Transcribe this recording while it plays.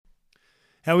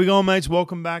How we going, mates?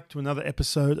 Welcome back to another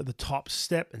episode of The Top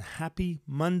Step, and happy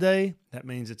Monday. That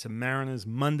means it's a Mariners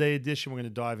Monday edition. We're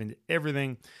going to dive into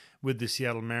everything with the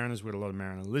Seattle Mariners. We had a lot of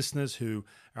Mariner listeners who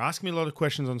are asking me a lot of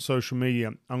questions on social media.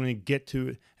 I'm going to get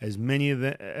to as many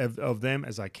of them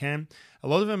as I can. A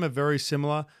lot of them are very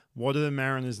similar. What do the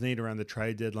Mariners need around the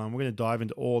trade deadline? We're going to dive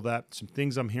into all that. Some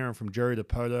things I'm hearing from Jerry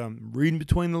DePoto. I'm reading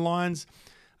between the lines.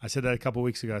 I said that a couple of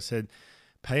weeks ago. I said,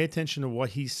 pay attention to what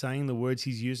he's saying, the words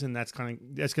he's using. That's going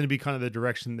to be kind of the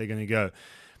direction they're going to go.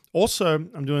 Also,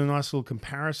 I'm doing a nice little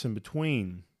comparison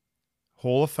between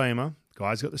Hall of Famer,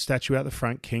 guy's got the statue out the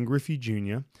front, Ken Griffey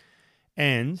Jr.,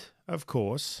 and, of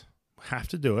course, have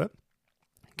to do it,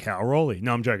 Cal Raleigh.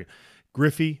 No, I'm joking.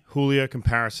 Griffey, Julio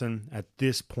comparison at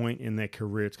this point in their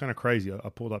career. It's kind of crazy. I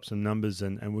pulled up some numbers,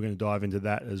 and we're going to dive into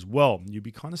that as well. You'd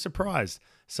be kind of surprised,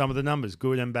 some of the numbers,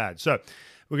 good and bad. So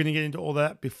we're going to get into all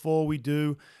that. Before we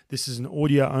do, this is an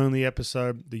audio-only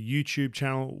episode. The YouTube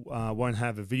channel won't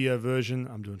have a video version.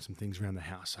 I'm doing some things around the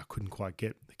house. I couldn't quite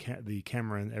get the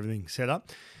camera and everything set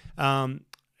up.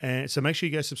 And so make sure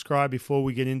you go subscribe before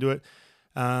we get into it.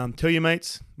 Tell your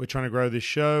mates, we're trying to grow this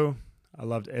show. I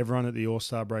loved everyone at the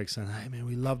All-Star break saying, hey, man,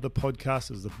 we love the podcast.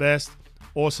 It was the best.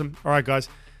 Awesome. All right, guys,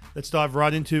 let's dive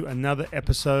right into another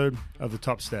episode of The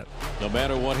Top Step. No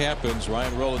matter what happens,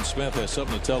 Ryan Rowland-Smith has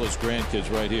something to tell his grandkids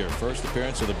right here. First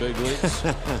appearance of the big leagues.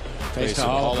 Face a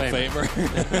Hall of Famer.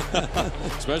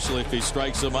 Especially if he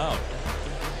strikes them out.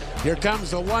 Here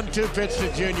comes the 1-2 pitch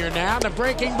to Junior now. The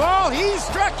breaking ball. He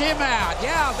struck him out.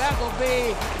 Yeah, that will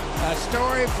be a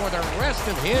story for the rest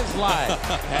of his life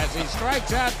as he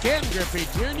strikes out Ken Griffey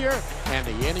Jr. and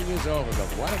the inning is over. But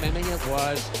what an inning it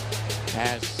was.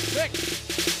 Has 6.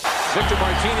 Victor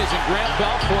Martinez and Grant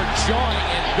Balfour join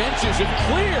and benches have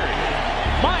cleared.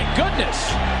 My goodness.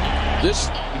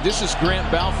 This is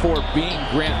Grant Balfour being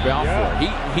Grant Balfour.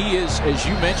 Yeah. He is, as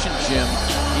you mentioned, Jim,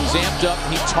 he's amped up.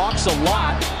 He talks a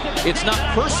lot. It's not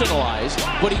personalized,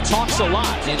 but he talks a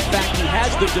lot. In fact, he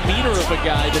has the demeanor of a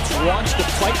guy that wants to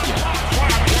fight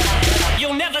you.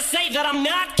 You'll never say that I'm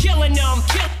not killing them.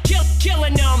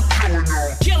 Killing them.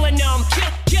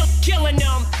 Killing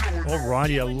them.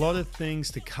 Alrighty, a lot of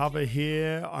things to cover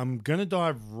here. I'm going to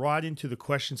dive right into the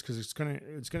questions because it's going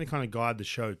to kind of guide the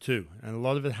show too. And a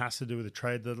lot of it has to do with the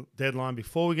trade deadline.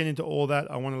 Before we get into all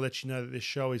that, I want to let you know that this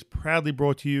show is proudly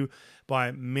brought to you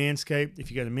by Manscaped.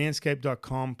 If you go to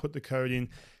manscaped.com, put the code in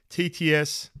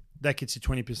TTS, that gets you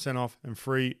 20% off and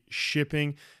free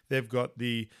shipping. They've got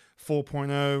the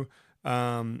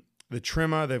 4.0, the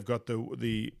trimmer. They've got the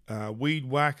weed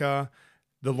whacker.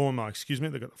 The lawnmower,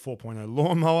 They've got the 4.0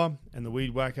 lawnmower and the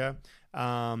weed whacker.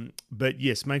 But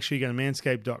yes, make sure you go to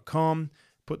manscaped.com,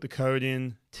 put the code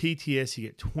in TTS, you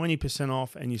get 20%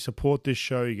 off, and you support this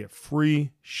show. You get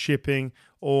free shipping,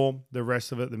 all the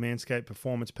rest of it. The Manscaped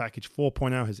Performance Package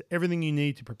 4.0 has everything you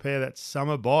need to prepare that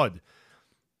summer bod.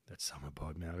 That summer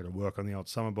bod, man. I've got to work on the old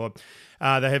summer bod.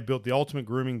 They have built the ultimate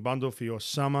grooming bundle for your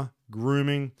summer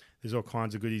grooming. There's all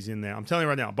kinds of goodies in there. I'm telling you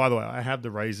right now, by the way, I have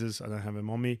the razors. I don't have them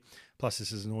on me. Plus,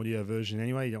 this is an audio version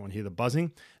anyway. You don't want to hear the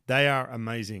buzzing. They are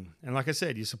amazing. And like I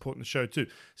said, you're supporting the show too.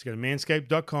 So go to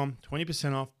manscaped.com,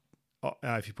 20% off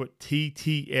if you put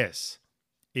TTS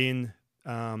in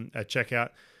at checkout,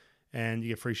 and you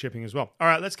get free shipping as well. All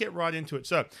right, let's get right into it.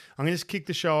 So I'm going to just kick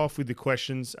the show off with the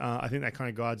questions. I think that kind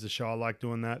of guides the show. I like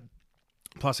doing that.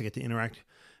 Plus, I get to interact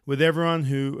with everyone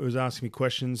who was asking me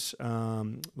questions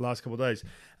last couple of days.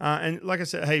 And like I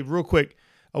said, hey, real quick,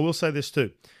 I will say this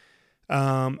too.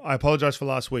 I apologize for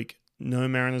last week. No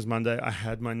Mariners Monday. I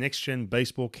had my Next Gen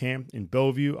baseball camp in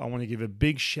Bellevue. I want to give a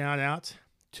big shout out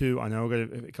to, I know we've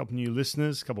got a couple new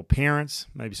listeners, a couple parents,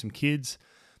 maybe some kids.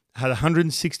 Had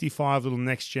 165 little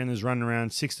Next Geners running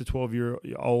around, 6 to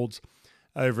 12-year-olds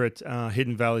over at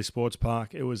Hidden Valley Sports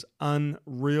Park. It was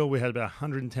unreal. We had about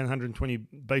 110, 120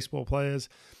 baseball players.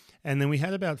 And then we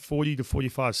had about 40 to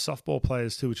 45 softball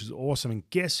players too, which is awesome. And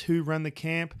guess who ran the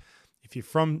camp? If you're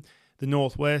from the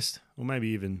Northwest, or maybe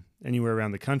even anywhere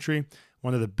around the country,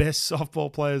 one of the best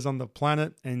softball players on the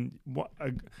planet. And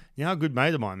a good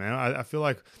mate of mine, man. I feel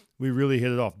like we really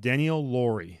hit it off. Danielle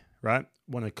Laurie, right?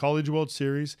 Won a College World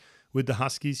Series with the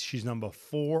Huskies. She's number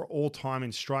 4 all-time in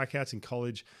strikeouts in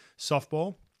college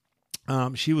softball.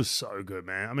 She was so good,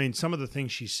 man. I mean, some of the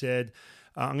things she said,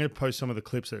 I'm going to post some of the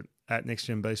clips at Next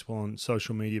Gen Baseball on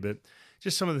social media, but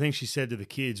just some of the things she said to the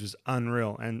kids was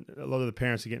unreal. And a lot of the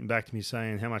parents are getting back to me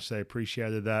saying how much they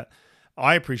appreciated that.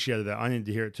 I appreciated that. I needed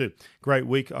to hear it too. Great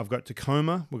week. I've got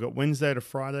Tacoma. We've got Wednesday to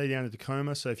Friday down at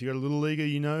Tacoma. So if you've got a little leaguer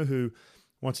who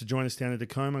wants to join us down at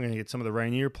Tacoma, I'm going to get some of the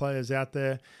Rainier players out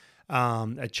there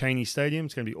at Cheney Stadium.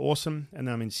 It's going to be awesome. And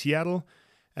then I'm in Seattle.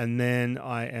 And then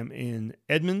I am in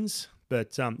Edmonds,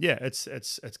 But yeah, it's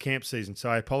camp season. So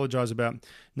I apologize about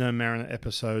no Mariner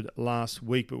episode last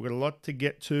week, but we've got a lot to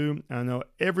get to. I know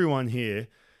everyone here,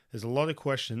 there's a lot of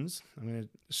questions. I'm going to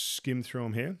skim through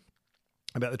them here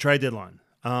about the trade deadline.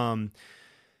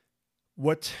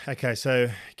 Okay, so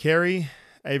Kerry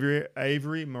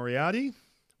Avery Moriarty.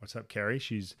 What's up, Kerry?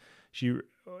 She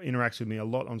interacts with me a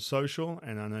lot on social,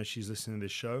 and I know she's listening to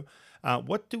this show.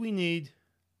 What do we need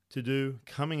to do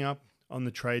coming up on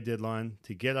the trade deadline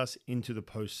to get us into the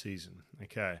postseason?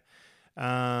 Okay.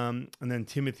 And then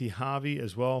Timothy Harvey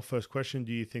as well. First question,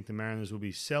 do you think the Mariners will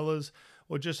be sellers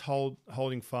or just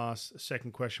holding fast?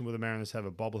 Second question, will the Mariners have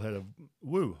a bobblehead of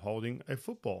Woo holding a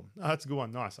football? Oh, that's a good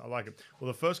one. Nice. I like it. Well,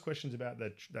 the first question's about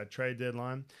that trade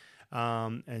deadline.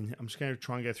 And I'm just going to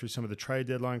try and go through some of the trade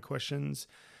deadline questions.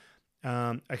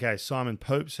 Okay, Simon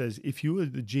Pope says, if you were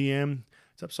the GM,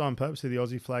 what's up, Simon Pope? See the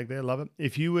Aussie flag there, love it.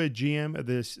 If you were GM of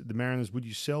the Mariners, would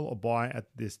you sell or buy at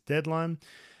this deadline?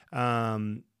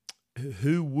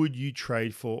 Who would you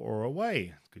trade for or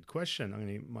away? Good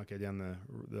question. Might go down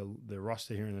the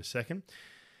roster here in a second.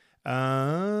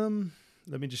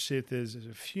 Let me just see if there's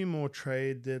a few more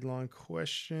trade deadline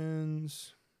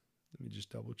questions. Let me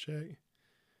just double check.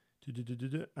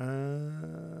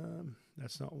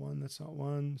 That's not one.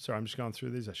 Sorry, I'm just going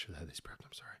through these. I should have these prepped.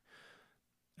 I'm sorry.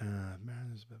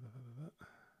 Mariners.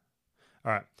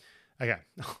 All right. Okay.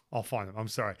 I'll find them. I'm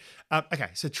sorry. Okay.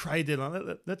 So trade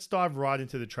deadline. Let's dive right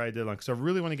into the trade deadline because I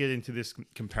really want to get into this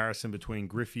comparison between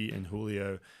Griffey and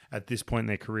Julio at this point in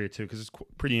their career too, because it's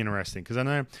pretty interesting. Because I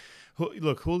know,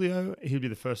 look, Julio, he'll be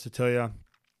the first to tell you,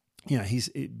 he's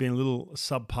been a little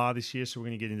subpar this year, so we're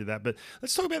going to get into that. But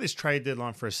let's talk about this trade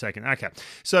deadline for a second. Okay,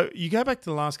 so you go back to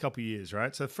the last couple of years,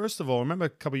 right? So first of all, remember a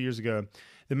couple of years ago,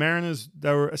 the Mariners,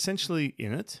 they were essentially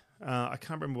in it. I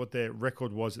can't remember what their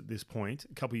record was at this point,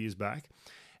 a couple of years back.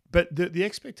 But the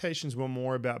expectations were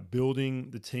more about building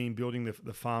the team, building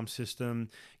the farm system,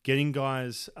 getting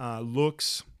guys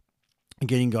looks,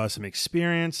 getting guys some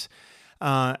experience,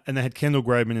 and they had Kendall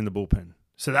Graveman in the bullpen.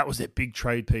 So that was their big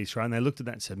trade piece, right? And they looked at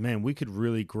that and said, man, we could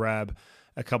really grab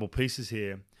a couple pieces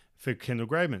here for Kendall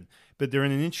Graveman. But they're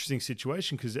in an interesting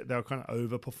situation because they were kind of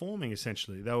overperforming,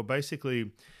 essentially. They were basically,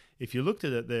 if you looked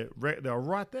at it, they were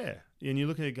right there. And you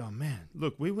look at it going, man,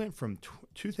 look, we went from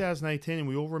 2018, and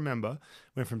we all remember,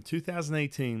 went from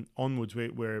 2018 onwards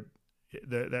where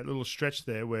that little stretch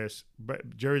there where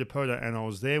Jerry DePota, and I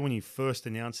was there when he first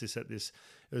announced this it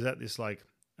was at this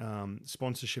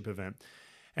sponsorship event.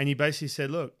 And he basically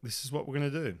said, look, this is what we're going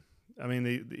to do. I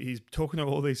mean, he's talking to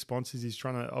all these sponsors. He's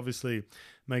trying to obviously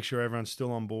make sure everyone's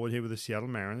still on board here with the Seattle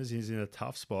Mariners. He's in a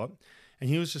tough spot. And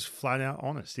he was just flat out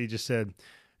honest. He just said,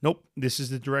 nope, this is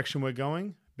the direction we're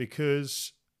going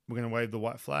because we're going to wave the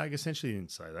white flag. Essentially, he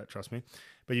didn't say that, trust me.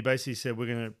 But he basically said, we're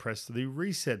going to press the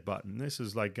reset button. This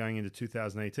is like going into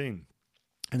 2018.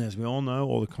 And as we all know,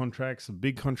 all the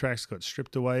big contracts got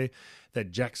stripped away.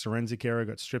 That Jack Sorensic era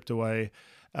got stripped away.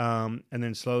 And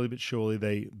then slowly but surely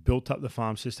they built up the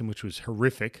farm system, which was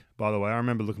horrific, by the way. I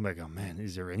remember looking back, oh man,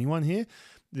 is there anyone here?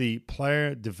 The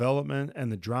player development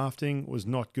and the drafting was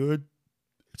not good.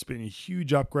 It's been a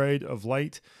huge upgrade of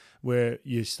late where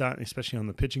you start, especially on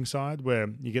the pitching side, where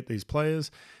you get these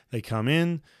players, they come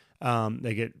in,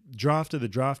 they get drafted. The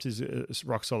draft is a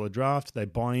rock solid draft. They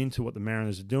buy into what the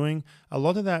Mariners are doing. A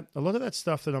lot of that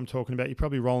stuff that I'm talking about, you're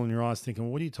probably rolling your eyes thinking,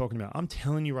 well, what are you talking about? I'm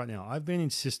telling you right now, I've been in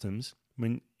systems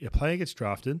when a player gets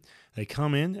drafted, they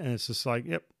come in and it's just like,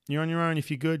 yep, you're on your own. If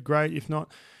you're good, great. If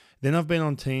not, then I've been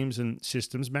on teams and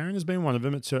systems. Mariners been one of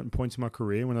them at certain points in my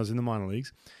career when I was in the minor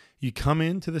leagues. You come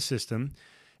into the system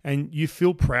and you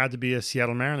feel proud to be a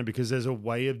Seattle Mariner because there's a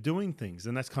way of doing things,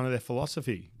 and that's kind of their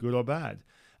philosophy, good or bad.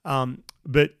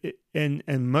 But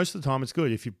most of the time it's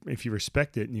good if you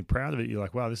respect it and you're proud of it. You're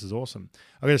like, wow, this is awesome.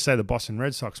 I got to say, the Boston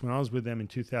Red Sox, when I was with them in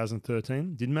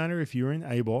 2013, didn't matter if you were in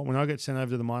A-ball. When I got sent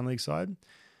over to the minor league side,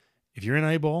 if you're in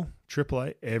A-ball,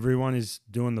 AAA, everyone is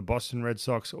doing the Boston Red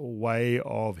Sox way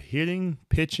of hitting,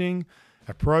 pitching,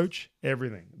 approach,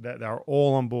 everything. They're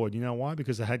all on board. You know why?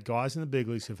 Because they had guys in the big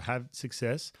leagues who've had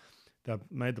success. They've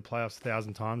made the playoffs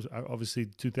 1,000 times, obviously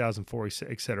 2004,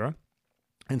 etc.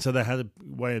 And so they had a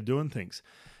way of doing things.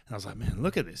 And I was like, man,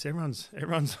 look at this. Everyone's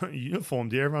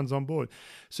uniformed here. Everyone's on board.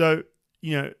 So,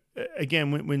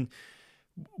 again,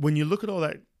 when you look at all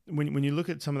that, when you look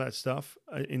at some of that stuff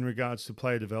in regards to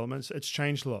player developments, it's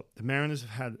changed a lot. The Mariners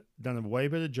have done a way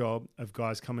better job of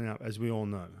guys coming up, as we all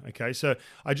know. Okay, so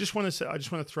I just want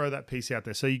to throw that piece out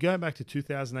there. So you go back to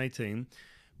 2018,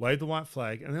 wave the white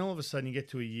flag, and then all of a sudden you get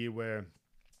to a year where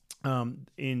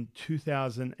in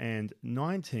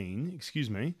 2019, excuse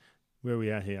me, where are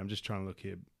we at here? I'm just trying to look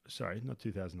here. Sorry, not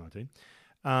 2019.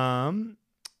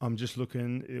 I'm just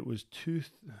looking. It was oh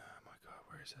my God,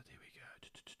 where is that? Here we go.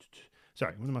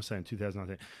 Sorry, what am I saying?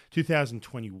 2019,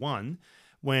 2021,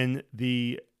 when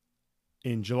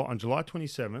on July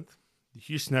 27th, the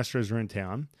Houston Astros were in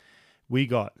town. We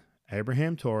got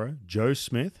Abraham Toro, Joe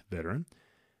Smith, veteran,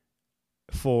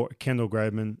 for Kendall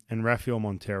Graveman and Rafael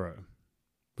Montero.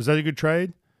 Was that a good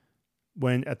trade?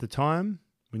 When at the time,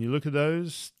 when you look at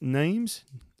those names,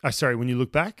 when you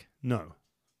look back, no.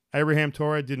 Abraham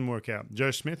Toro didn't work out.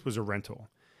 Joe Smith was a rental.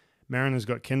 Mariners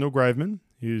got Kendall Graveman,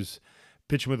 who's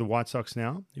pitching with the White Sox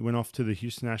now. He went off to the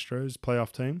Houston Astros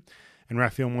playoff team. And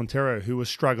Rafael Montero, who was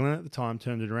struggling at the time,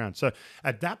 turned it around. So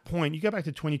at that point, you go back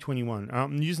to 2021.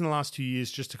 I'm using the last 2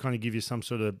 years just to kind of give you some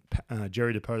sort of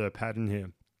Jerry DiPoto pattern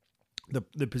here.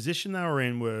 The position they were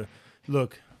in were,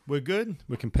 look, we're good,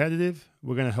 we're competitive,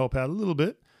 we're going to help out a little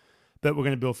bit, but we're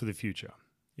going to build for the future.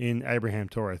 In Abraham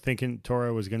Toro, thinking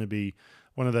Toro was going to be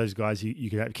one of those guys you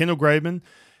could have. Kendall Graveman,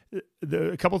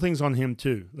 a couple of things on him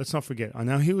too. Let's not forget, I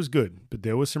know he was good, but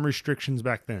there were some restrictions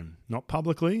back then. Not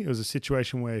publicly. It was a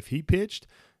situation where if he pitched,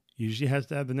 he usually has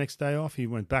to have the next day off. He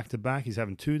went back to back. He's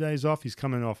having 2 days off. He's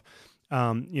coming off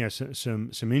some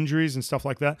injuries and stuff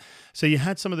like that. So you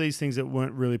had some of these things that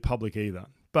weren't really public either.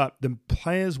 But the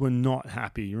players were not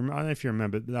happy. I don't know if you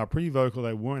remember, but they were pretty vocal.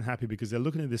 They weren't happy because they're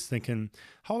looking at this thinking,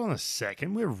 hold on a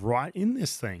second, we're right in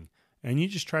this thing. And you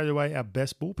just traded away our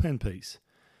best bullpen piece.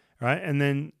 Right?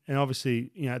 And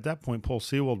obviously, at that point, Paul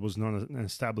Sewald was not an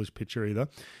established pitcher either.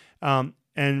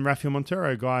 And Rafael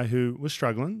Montero, a guy who was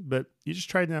struggling, but you're just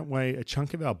trading away a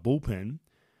chunk of our bullpen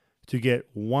to get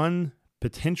one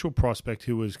potential prospect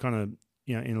who was kind of,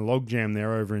 in a logjam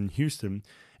there over in Houston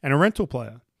and a rental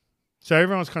player. So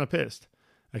everyone was kind of pissed.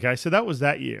 Okay, so that was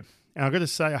that year. And I've got to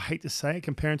say, I hate to say it,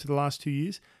 comparing to the last 2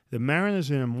 years, the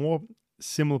Mariners are in a more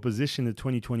similar position in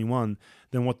 2021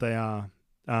 than what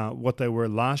they were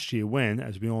last year when,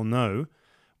 as we all know,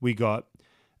 we got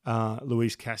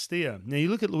Luis Castillo. Now, you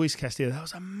look at Luis Castillo, that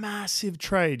was a massive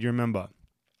trade, you remember.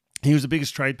 He was the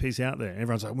biggest trade piece out there.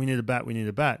 Everyone's like, we need a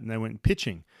bat. And they went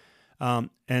pitching.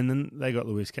 And then they got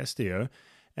Luis Castillo,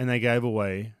 and they gave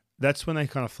away. That's when they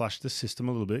kind of flushed the system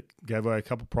a little bit, gave away a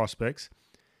couple prospects.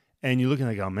 And you look and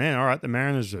they go, man, all right, the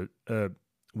Mariners are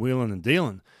wheeling and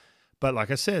dealing. But like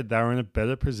I said, they were in a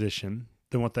better position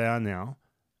than what they are now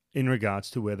in regards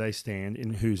to where they stand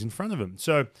and who's in front of them.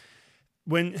 So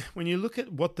when you look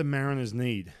at what the Mariners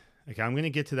need, okay, I'm going to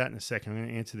get to that in a second. I'm going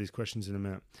to answer these questions in a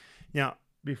minute. Now,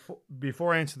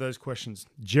 before I answer those questions,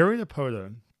 Jerry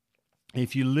DiPoto,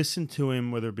 if you listen to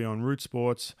him, whether it be on Root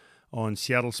Sports, on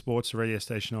Seattle Sports, the radio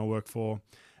station I work for,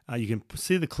 you can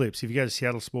see the clips. If you go to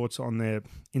Seattle Sports on their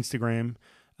Instagram,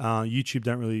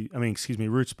 YouTube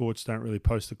Root Sports don't really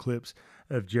post the clips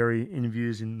of Jerry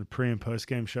interviews in the pre and post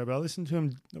game show. But I listened to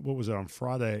him, what was it, on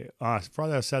Friday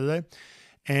or Saturday,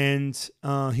 and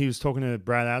he was talking to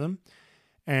Brad Adam,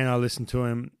 and I listened to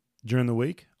him during the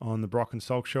week on the Brock and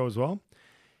Salk show as well.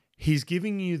 He's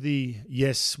giving you the,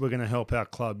 yes, we're going to help our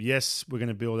club. Yes, we're going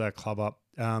to build our club up.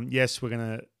 Yes, we're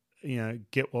going to,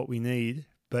 get what we need.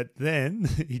 But then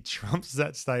he trumps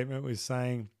that statement with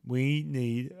saying we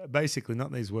need, basically,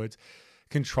 not these words,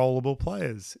 controllable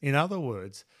players. In other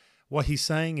words, what he's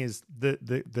saying is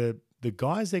the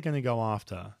guys they're going to go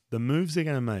after, the moves they're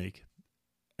going to make,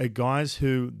 are guys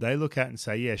who they look at and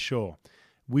say, yeah, sure,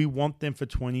 we want them for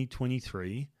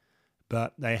 2023,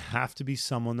 but they have to be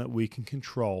someone that we can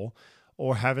control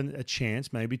or have a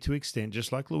chance maybe to extend,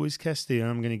 just like Luis Castillo.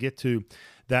 I'm going to get to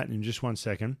that in just 1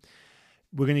 second.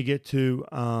 We're going to get to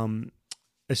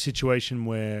a situation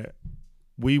where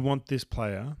we want this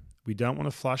player. We don't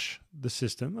want to flush the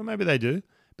system, or maybe they do,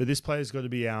 but this player's got to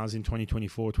be ours in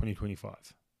 2024,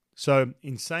 2025. So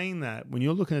in saying that, when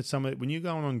you're looking at when you're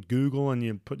going on Google and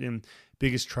you put in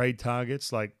biggest trade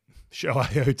targets like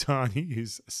Shohei Ohtani,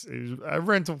 who's a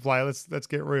rental player, let's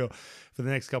get real, for the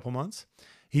next couple of months,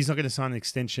 he's not going to sign an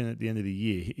extension at the end of the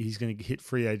year. He's going to hit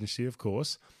free agency, of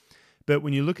course. But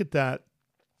when you look at that,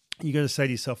 you got to say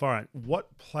to yourself, all right,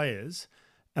 what players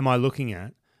am I looking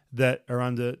at that are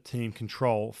under team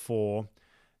control for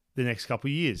the next couple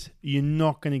of years? You're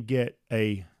not going to get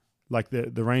like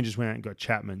the Rangers went out and got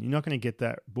Chapman. You're not going to get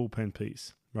that bullpen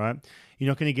piece, right? You're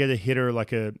not going to get a hitter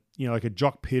like a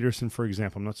Jock Peterson, for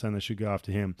example. I'm not saying they should go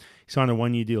after him. He signed a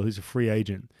 1-year deal. He's a free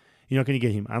agent. You're not going to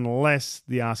get him unless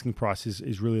the asking price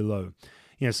is really low.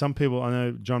 Some people, I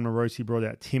know John Morosi brought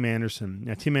out Tim Anderson.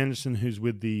 Now, Tim Anderson, who's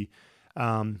with the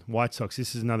White Sox,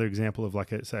 this is another example of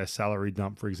like a salary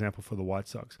dump, for example, for the White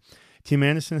Sox. Tim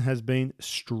Anderson has been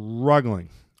struggling.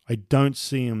 I don't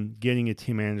see him getting a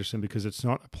Tim Anderson because it's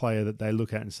not a player that they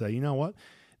look at and say, you know what,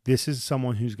 this is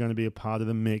someone who's going to be a part of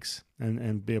the mix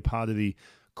and be a part of the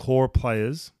core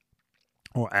players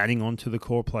or adding on to the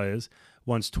core players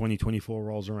once 2024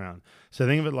 rolls around. So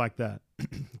think of it like that.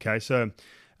 Okay, so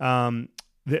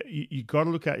you got to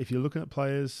look at, if you're looking at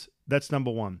players, that's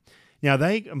number one. Now,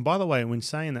 and by the way, when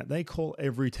saying that, they call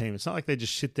every team. It's not like they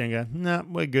just sit there and go, nah,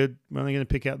 we're good. We're only going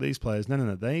to pick out these players.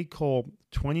 No. They call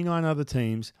 29 other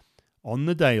teams on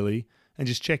the daily and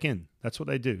just check in. That's what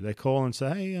they do. They call and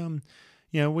say,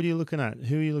 hey, what are you looking at?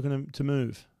 Who are you looking to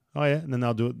move? Oh, yeah. And then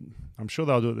they'll do it. I'm sure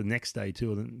they'll do it the next day,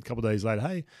 too, or a couple of days later.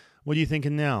 Hey, what are you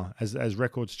thinking now as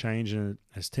records change and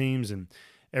as teams and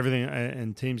everything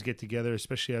and teams get together,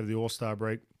 especially over the All-Star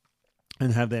break,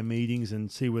 and have their meetings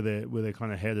and see where they're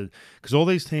kind of headed. Because all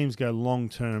these teams go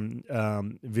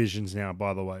long-term visions now,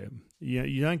 by the way.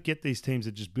 You don't get these teams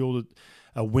that just build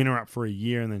a winner up for a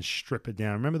year and then strip it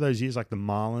down. Remember those years like the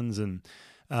Marlins and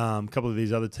a couple of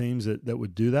these other teams that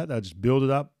would do that? They'll just build it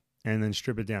up and then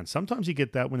strip it down. Sometimes you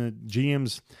get that when a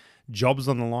GM's job's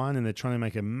on the line and they're trying to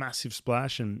make a massive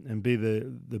splash and be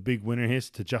the big winner here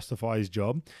to justify his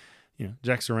job.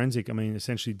 Jack Sorensic,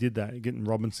 essentially did that, getting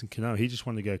Robinson Cano. He just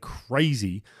wanted to go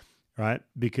crazy, right?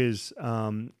 Because,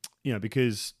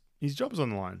 because his job was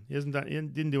on the line. He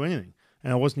didn't do anything.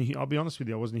 And I'll be honest with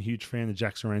you, I wasn't a huge fan of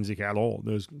Jack Sorensic at all.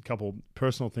 There was a couple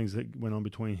personal things that went on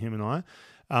between him and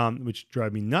I, which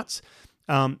drove me nuts.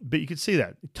 But you could see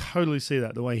that, totally see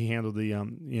that, the way he handled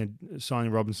the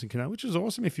signing Robinson Cano, which was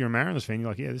awesome. If you're a Mariners fan, you're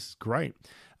like, yeah, this is great.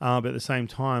 But at the same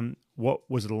time, what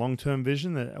was it, a long-term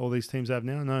vision that all these teams have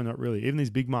now? No, not really. Even these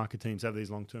big market teams have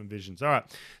these long-term visions. All right.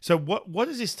 So what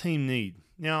does this team need?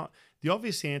 Now, the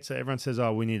obvious answer, everyone says,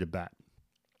 oh, we need a bat.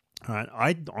 All right.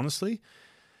 I honestly,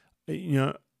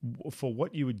 for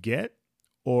what you would get,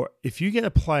 or if you get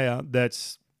a player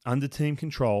that's under team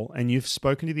control and you've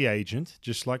spoken to the agent,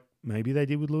 just like maybe they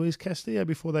did with Luis Castillo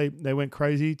before they went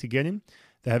crazy to get him,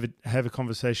 they have a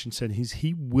conversation, said, is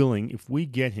he willing, if we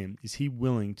get him, is he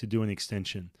willing to do an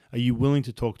extension? Are you willing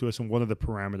to talk to us, and what are the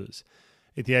parameters?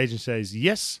 If the agent says,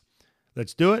 yes,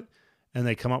 let's do it, and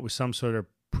they come up with some sort of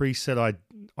preset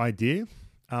idea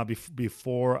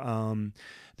before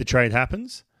the trade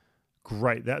happens,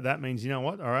 great. That means, you know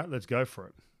what? All right, let's go for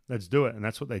it. Let's do it. And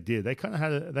that's what they did. They kind of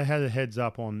had a heads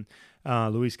up on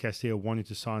Luis Castillo wanting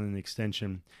to sign an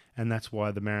extension, and that's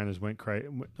why the Mariners went crazy.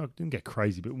 Didn't get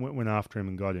crazy, but went after him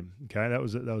and got him. Okay, that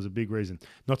was a big reason.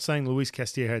 Not saying Luis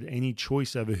Castillo had any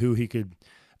choice over who he could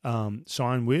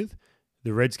sign with.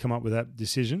 The Reds come up with that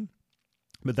decision,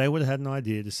 but they would have had an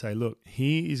idea to say, look,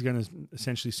 he is going to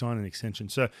essentially sign an extension.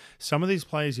 So some of these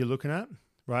players you're looking at,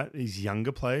 right, these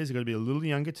younger players, are going to be a little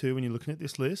younger too when you're looking at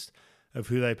this list of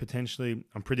who they potentially,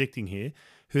 I'm predicting here,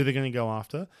 who they're going to go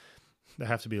after. They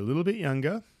have to be a little bit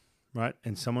younger, right?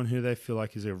 And someone who they feel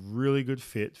like is a really good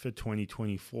fit for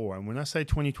 2024. And when I say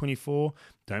 2024,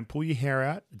 don't pull your hair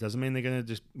out. It doesn't mean they're going to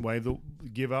just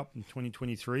give up in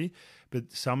 2023.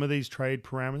 But some of these trade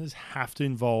parameters have to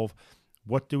involve,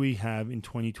 what do we have in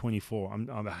 2024?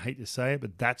 I hate to say it,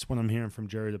 but that's what I'm hearing from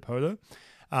Jerry Dipoto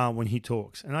when he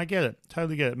talks. And I get it.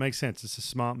 Totally get it. It makes sense. It's a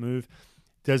smart move.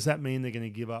 Does that mean they're going to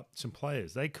give up some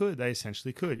players? They could. They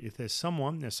essentially could. If there's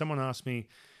someone asked me,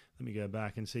 let me go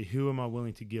back and see, who am I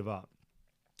willing to give up?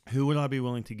 Who would I be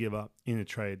willing to give up in a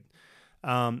trade?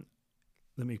 Let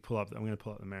me pull up. I'm going to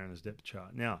pull up the Mariners depth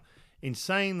chart. Now, in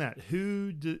saying that,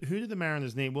 who do the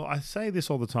Mariners need? Well, I say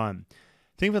this all the time.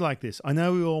 Think of it like this. I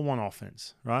know we all want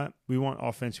offense, right? We want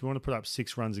offense. We want to put up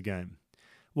 6 runs a game.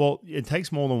 Well, it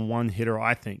takes more than one hitter,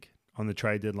 I think, on the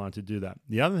trade deadline to do that.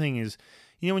 The other thing is,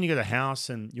 when you get a house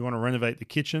and you want to renovate the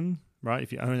kitchen, right?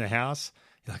 If you own a house,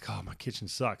 you're like, oh, my kitchen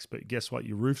sucks. But guess what?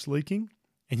 Your roof's leaking.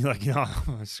 And you're like,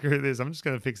 screw this. I'm just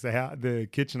going to fix the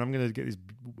kitchen. I'm going to get this,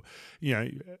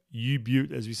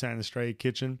 U-Butte, as we say in Australia,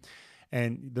 kitchen.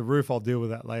 And the roof, I'll deal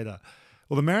with that later.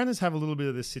 Well, the Mariners have a little bit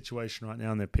of this situation right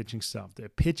now in their pitching stuff. Their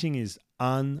pitching is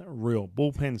unreal.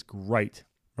 Bullpen's great,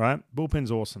 right?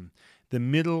 Bullpen's awesome. The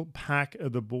middle pack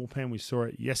of the bullpen, we saw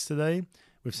it yesterday.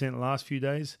 We've seen it the last few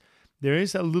days. There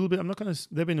is a little bit,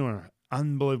 they've been doing an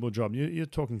unbelievable job. You're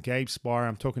talking Gabe Spire,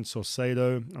 I'm talking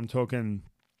Saucedo, I'm talking,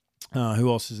 who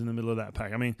else is in the middle of that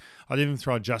pack? I'd even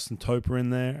throw Justin Topa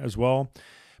in there as well.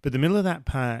 But the middle of that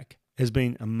pack has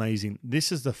been amazing.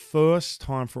 This is the first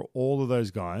time for all of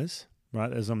those guys,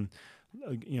 right, as I'm,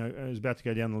 I was about to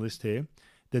go down the list here,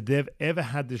 that they've ever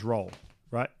had this role,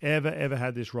 right? Ever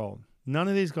had this role. None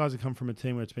of these guys have come from a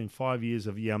team where it's been 5 years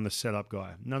of, I'm the setup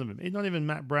guy. None of them. Not even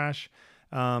Matt Brash.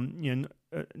 Not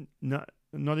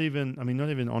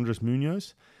even Andres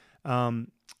Munoz.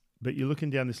 But you're looking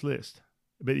down this list.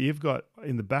 But you've got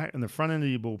in the front end of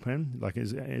your bullpen, like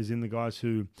as in the guys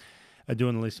who are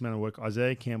doing the least amount of work,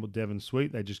 Isaiah Campbell, Devin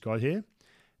Sweet, they just got here.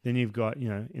 Then you've got,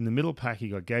 in the middle pack,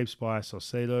 you got Gabe Spire,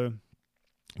 Saucedo,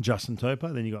 Justin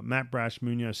Topa. Then you got Matt Brash,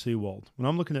 Munoz, Seawald. When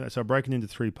I'm looking at it, so I break it into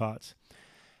 3 parts.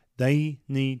 They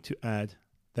need to add,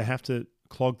 they have to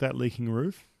clog that leaking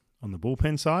roof on the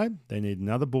bullpen side. They need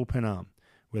another bullpen arm.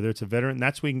 Whether it's a veteran,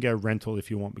 that's where you can go rental if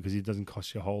you want, because it doesn't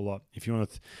cost you a whole lot. If you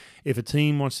want to, if a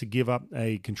team wants to give up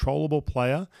a controllable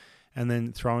player and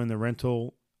then throw in the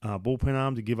rental bullpen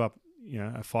arm to give up,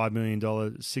 a $5 million,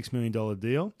 $6 million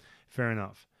deal, fair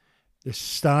enough. The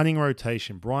starting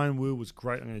rotation, Brian Wu was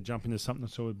great. I'm going to jump into something I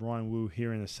saw with Brian Wu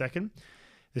here in a second.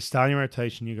 The starting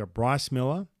rotation, you got Bryce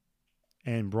Miller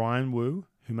and Brian Wu,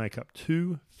 who make up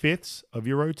 2/5 of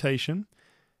your rotation.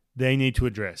 They need to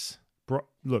address.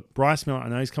 Look, Bryce Miller, I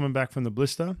know he's coming back from the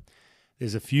blister.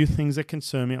 There's a few things that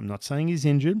concern me. I'm not saying he's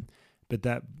injured, but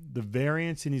that the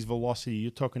variance in his velocity, you're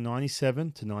talking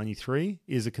 97 to 93,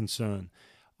 is a concern.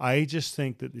 I just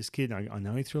think that this kid, I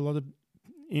know he threw a lot of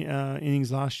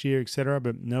innings last year, etc.,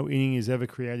 but no inning is ever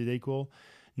created equal.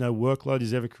 No workload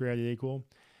is ever created equal.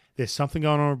 There's something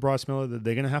going on with Bryce Miller that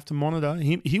they're going to have to monitor.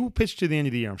 He will pitch to the end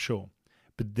of the year, I'm sure,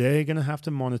 but they're going to have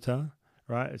to monitor.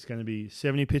 Right, it's going to be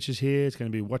 70 pitches here. It's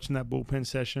going to be watching that bullpen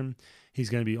session. He's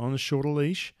going to be on a shorter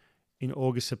leash in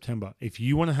August, September. If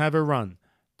you want to have a run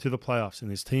to the playoffs and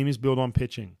this team is built on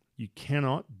pitching, you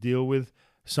cannot deal with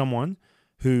someone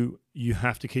who you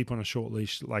have to keep on a short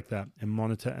leash like that and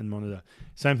monitor.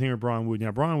 Same thing with Brian Wood.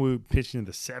 Now, Brian Wood pitched in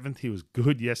the 7th. He was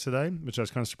good yesterday, which I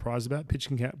was kind of surprised about. Pitch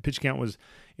count was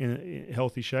in a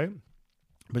healthy shape.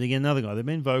 But again, another guy. They've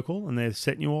been vocal and they're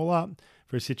setting you all up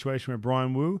for a situation where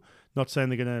Brian Wu, not saying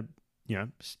they're going to,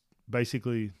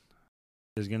 basically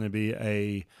there's going to be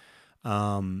a,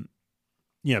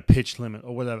 pitch limit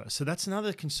or whatever. So that's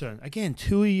another concern. Again,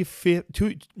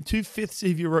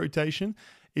 2/5 of your rotation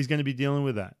is going to be dealing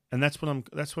with that, and that's what I'm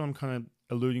kind of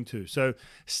alluding to. So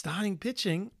starting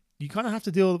pitching, you kind of have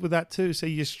to deal with that too. So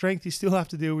your strength, you still have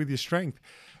to deal with your strength,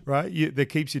 right? That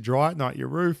keeps you dry at night, your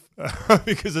roof,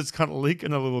 because it's kind of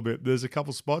leaking a little bit. There's a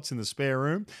couple spots in the spare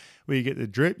room where you get the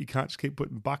drip. You can't just keep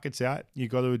putting buckets out. You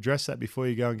got to address that before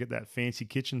you go and get that fancy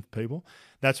kitchen for people.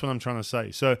 That's what I'm trying to say.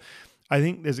 So I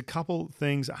think there's a couple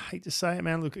things. I hate to say it,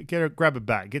 man. Look, grab a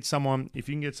bat. Get someone. If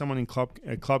you can get someone in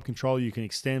club control, you can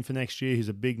extend for next year. Who's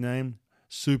a big name,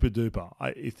 super duper.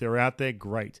 If they're out there,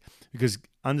 great. Because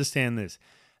understand this.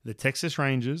 The Texas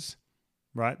Rangers,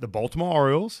 right? The Baltimore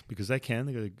Orioles, because they got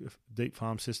a deep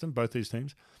farm system, both these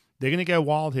teams, they're going to go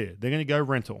wild here. They're going to go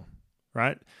rental,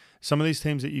 right? Some of these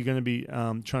teams that you're going to be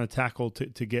trying to tackle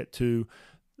to get to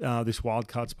this wild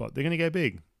card spot, they're going to go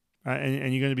big.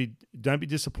 And you're going to don't be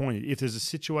disappointed. If there's a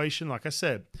situation, like I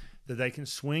said, that they can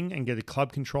swing and get a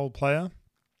club controlled player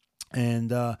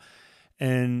and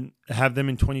have them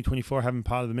in 2024, have them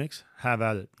part of the mix, have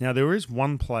at it. Now, there is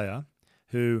one player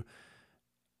who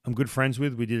I'm good friends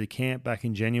with. We did a camp back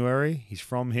in January. He's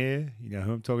from here. You know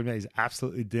who I'm talking about. He's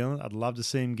absolutely dealing. I'd love to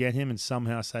see him get him and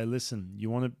somehow say, listen, you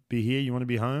want to be here, you want to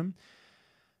be home,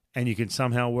 and you can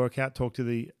somehow work out, talk to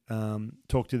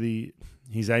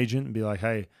his agent and be like,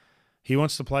 hey, he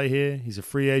wants to play here. He's a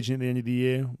free agent at the end of the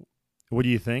year. What do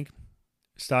you think?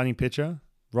 Starting pitcher.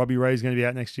 Robbie Ray's going to be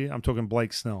out next year. I'm talking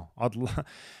Blake Snell.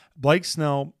 Blake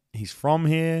Snell, he's from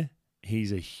here.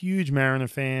 He's a huge Mariner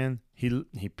fan.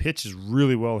 He pitches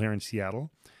really well here in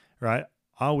Seattle, right?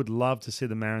 I would love to see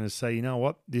the Mariners say, you know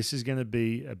what, this is going to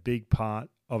be a big part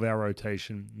of our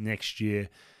rotation next year,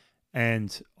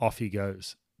 and off he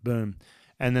goes. Boom.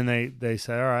 And then they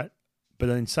say, all right, but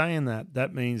in saying that,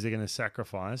 that means they're going to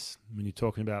sacrifice, when you're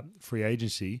talking about free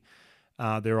agency,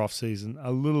 their offseason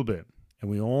a little bit. And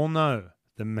we all know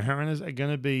the Mariners are going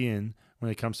to be in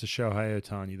when it comes to Shohei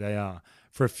Ohtani. They are.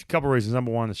 For a couple of reasons.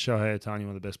 Number one, is Shohei Ohtani,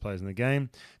 one of the best players in the game.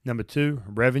 Number two,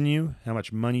 revenue, how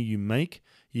much money you make.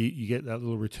 You get that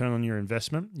little return on your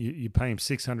investment. You pay him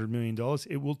 $600 million.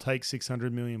 It will take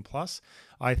 $600 million plus,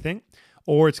 I think.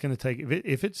 Or it's going to take,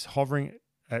 if it's hovering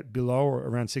at below or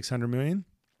around $600 million,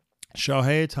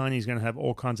 Shohei Ohtani is going to have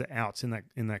all kinds of outs in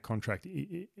that contract.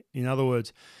 In other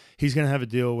words, he's going to have a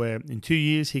deal where in 2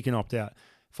 years he can opt out.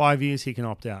 5 years he can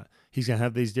opt out. He's going to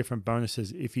have these different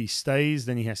bonuses. If he stays,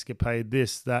 then he has to get paid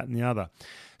this, that, and the other.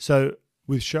 So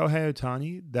with Shohei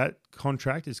Ohtani, that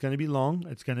contract is going to be long.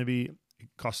 It's going to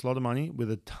cost a lot of money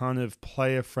with a ton of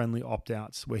player-friendly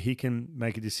opt-outs where he can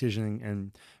make a decision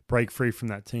and break free from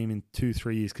that team in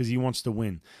 2-3 years because he wants to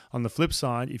win. On the flip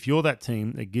side, if you're that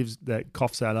team that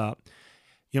coughs that up,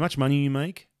 how much money you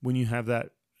make when you have the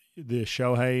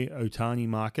Shohei Ohtani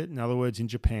market, in other words, in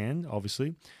Japan,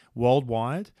 obviously,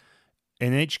 worldwide,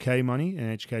 NHK money.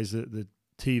 NHK is the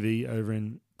TV over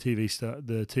in TV star,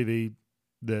 the TV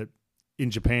that in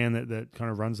Japan that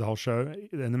kind of runs the whole show.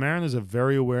 And the Mariners are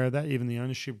very aware of that, even the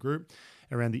ownership group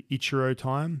around the Ichiro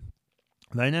time.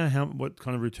 They know what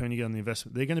kind of return you get on the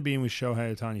investment. They're going to be in with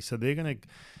Shohei Ohtani, so they're going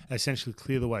to essentially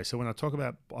clear the way. So when I talk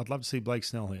about, I'd love to see Blake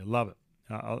Snell here. Love it.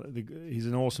 He's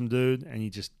an awesome dude, and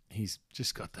he's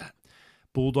just got that.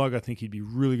 Bulldog, I think he'd be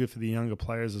really good for the younger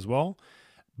players as well.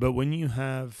 But when you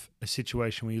have a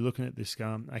situation where you're looking at this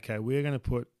going, okay, we're going to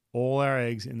put all our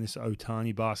eggs in this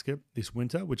Ohtani basket this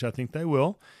winter, which I think they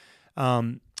will,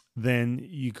 then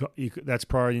that's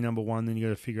priority number one. Then you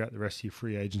got to figure out the rest of your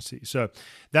free agency. So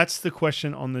that's the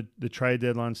question on the trade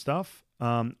deadline stuff.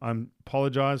 I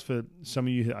apologize for some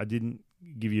of you. I didn't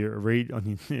give you a read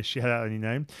on your shout out on your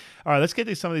name. All right, let's get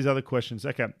to some of these other questions.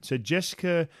 Okay, so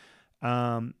Jessica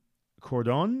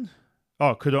Cordon.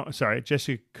 Oh,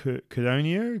 Jessica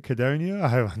Cordonia. I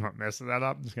hope I'm not messing that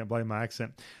up. I'm just going to blame my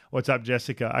accent. What's up,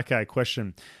 Jessica? Okay,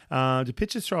 question. Do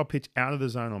pitchers throw a pitch out of the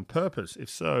zone on purpose? If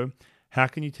so, how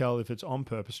can you tell if it's on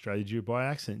purpose strategy or by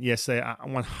accident? Yes, they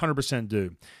 100%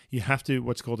 do. You have to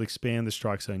what's called expand the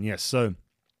strike zone. Yes, so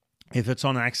if it's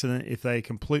on accident, if they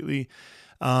completely...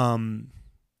 and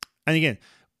again,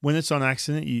 when it's on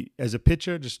accident, you, as a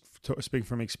pitcher, just speaking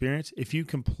from experience, if you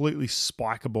completely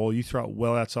spike a ball, you throw it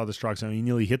well outside the strike zone, you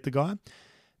nearly hit the guy,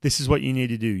 this is what you need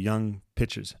to do, young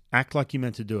pitchers. Act like you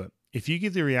meant to do it. If you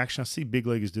give the reaction, I see big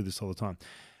leaguers do this all the time.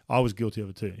 I was guilty of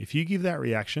it too. If you give that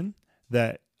reaction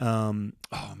that,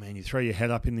 you throw your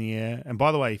head up in the air. And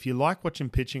by the way, if you like watching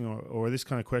pitching or this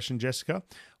kind of question, Jessica,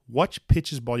 watch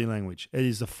pitchers' body language. It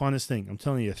is the funnest thing. I'm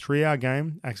telling you, a 3-hour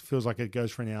game actually feels like it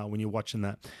goes for an hour when you're watching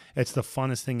that. It's the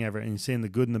funnest thing ever, and you're seeing the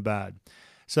good and the bad.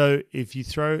 So if you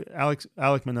throw Alec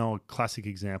Manoah, classic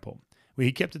example. Well,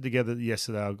 he kept it together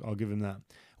yesterday. I'll give him that.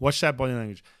 Watch that body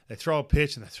language. They throw a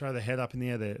pitch and they throw their head up in the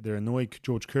air. They're annoyed.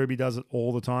 George Kirby does it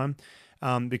all the time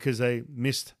because they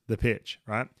missed the pitch,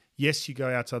 right? Yes, you go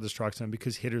outside the strike zone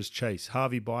because hitters chase.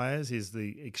 Harvey Baez is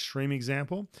the extreme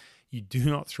example. You do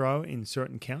not throw in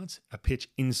certain counts a pitch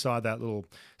inside that little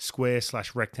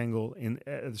square/rectangle in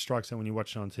the strike zone when you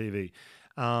watch it on TV.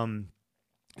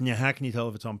 Now, how can you tell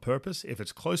if it's on purpose? If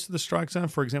it's close to the strike zone,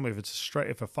 for example, if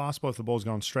a fastball, if the ball's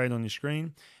going straight on your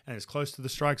screen and it's close to the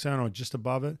strike zone or just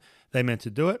above it, they meant to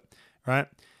do it, right?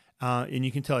 And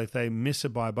you can tell if they miss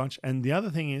it by a bunch. And the other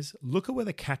thing is, look at where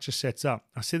the catcher sets up.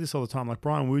 I see this all the time. Like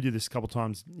Brian Wu did this a couple of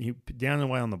times. He down and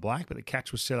away on the black, but the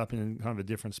catch was set up in kind of a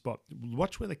different spot.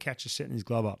 Watch where the catcher's setting his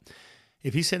glove up.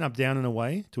 If he's setting up down and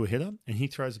away to a hitter and he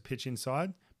throws a pitch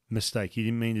inside, mistake. He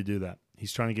didn't mean to do that.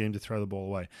 He's trying to get him to throw the ball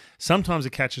away. Sometimes the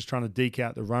catcher's trying to deke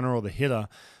out the runner or the hitter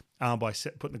by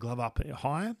putting the glove up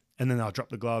higher, and then they'll drop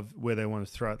the glove where they want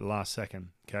to throw it the last second,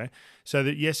 okay? So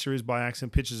that, yes, there is by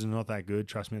accident. Pitchers are not that good.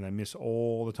 Trust me, they miss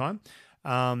all the time.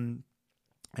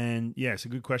 And, yeah, it's a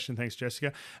good question. Thanks,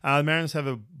 Jessica. The Mariners have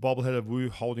a bobblehead of Wu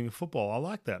holding a football. I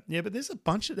like that. Yeah, but there's a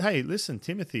bunch of... Hey, listen,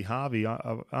 Timothy, Harvey,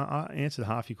 I answered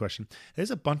half your question. There's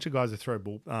a bunch of guys that throw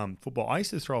football. I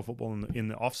used to throw a football in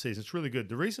the off-season. It's really good.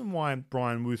 The reason why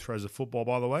Brian Wu throws a football,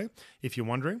 by the way, if you're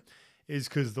wondering, is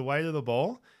because the weight of the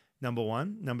ball... Number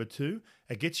one. Number two,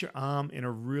 it gets your arm in a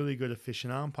really good,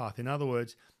 efficient arm path. In other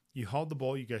words, you hold the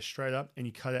ball, you go straight up, and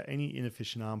you cut out any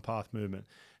inefficient arm path movement.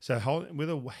 So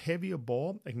with a heavier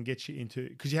ball, it can get you into...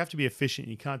 Because you have to be efficient.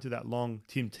 You can't do that long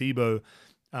Tim Tebow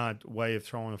way of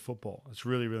throwing a football. It's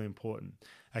really, really important.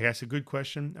 Okay, it's a good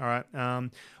question. All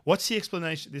right. What's the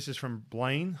explanation? This is from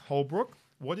Blaine Holbrook.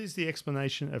 What is the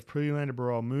explanation of Prelander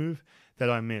Burrell move that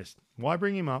I missed? Why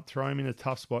bring him up, throw him in a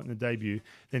tough spot in the debut,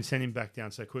 then send him back down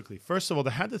so quickly? First of all,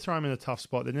 they had to throw him in a tough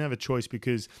spot. They didn't have a choice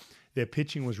because their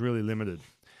pitching was really limited.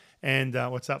 And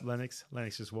what's up, Lennox?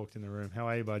 Lennox just walked in the room. How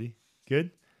are you, buddy?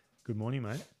 Good? Good morning,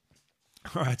 mate.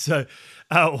 All right, so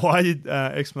why did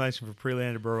explanation for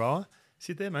Prelander Burrell?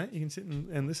 Sit there, mate. You can sit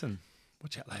and listen.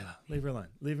 Watch out, Layla. Leave her alone.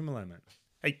 Leave him alone, mate.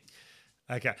 Hey.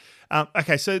 Okay.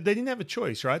 Okay, so they didn't have a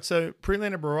choice, right? So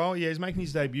Prelander Burrell, he's making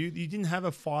his debut. You didn't have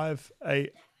a 5-8.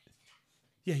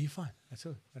 Yeah, you're fine. That's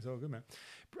all good, man.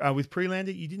 With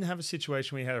Prelander, you didn't have a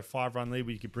situation where you had a 5-run lead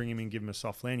where you could bring him in, give him a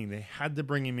soft landing. They had to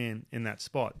bring him in that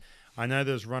spot. I know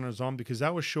there's runners on because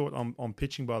that was short on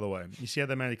pitching, by the way. You see how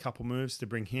they made a couple moves to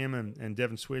bring him and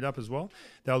Devin Sweet up as well?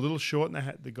 They were a little short,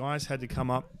 and the guys had to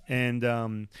come up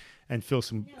and fill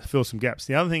some gaps.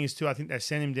 The other thing is, too, I think they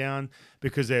sent him down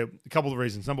because there are a couple of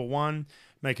reasons. Number one,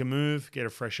 make a move, get a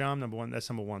fresh arm. Number one.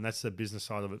 That's the business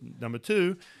side of it. Number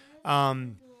two, I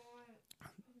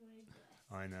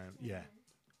know, yeah.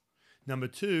 Number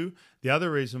two, the other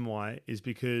reason why is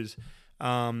because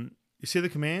you see the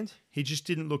command? He just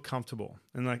didn't look comfortable.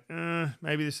 And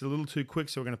maybe this is a little too quick,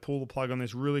 so we're going to pull the plug on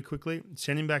this really quickly.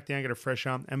 Send him back down, get a fresh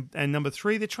arm. And number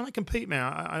three, they're trying to compete, man.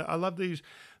 I love these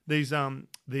these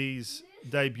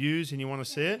debuts and you want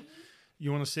to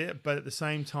see it, but at the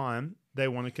same time they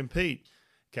want to compete.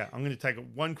 Okay, I'm going to take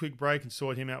one quick break and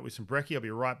sort him out with some brekkie. I'll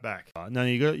be right back. No,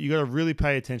 you got to really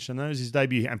pay attention. That was his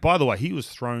debut, and by the way, he was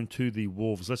thrown to the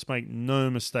Wolves. Let's make no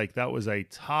mistake, that was a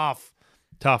tough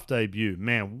debut.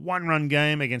 Man, 1-run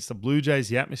game against the Blue Jays.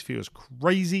 The atmosphere was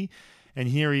crazy, and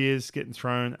here he is getting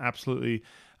thrown absolutely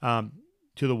to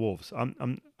the Wolves.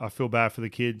 I feel bad for the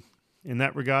kid in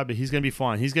that regard, but he's going to be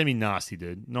fine. He's going to be nasty,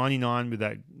 dude. 99 with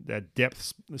that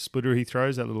depth splitter he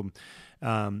throws, that little,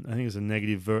 I think it's a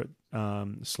negative vert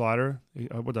slider.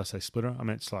 What did I say? Splitter? I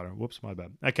meant slider. Whoops, my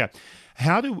bad. Okay.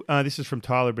 This is from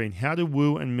Tyler Bean. How do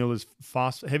Wu and Miller's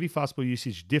heavy fastball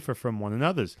usage differ from one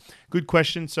another's? Good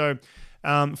question. So,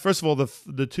 first of all,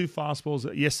 the two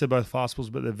fastballs, yes, they're both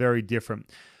fastballs, but they're very different.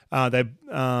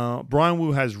 Brian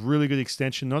Wu has really good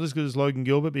extension, not as good as Logan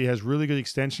Gilbert, but he has really good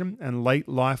extension and late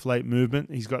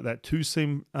movement. He's got that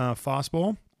two-seam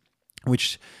fastball,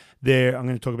 which I'm going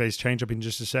to talk about his changeup in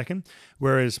just a second.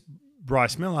 Whereas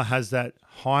Bryce Miller has that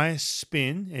high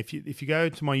spin. If you go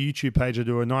to my YouTube page, I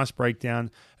do a nice breakdown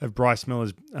of Bryce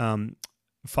Miller's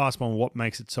fastball and what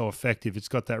makes it so effective. It's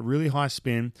got that really high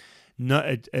spin. No,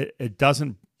 it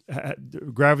doesn't.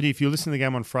 Gravity, if you listen to the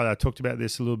game on Friday, I talked about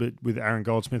this a little bit with Aaron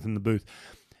Goldsmith in the booth.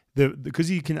 Because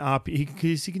he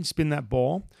can spin that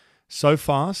ball so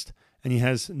fast, and he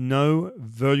has no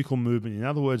vertical movement. In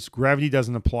other words, gravity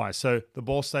doesn't apply. So the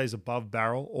ball stays above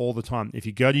barrel all the time. If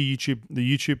you go to the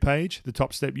YouTube page, the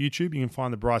Top Step YouTube, you can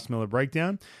find the Bryce Miller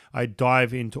breakdown. I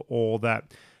dive into all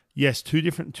that. Yes, two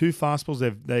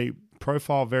fastballs. They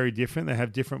profile very different. They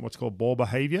have different what's called ball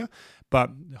behavior,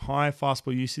 but high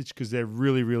fastball usage because they're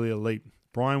really, really elite.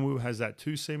 Brian Wu has that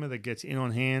two-seamer that gets in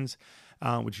on hands,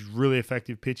 which is really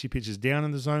effective pitch. He pitches down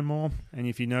in the zone more. And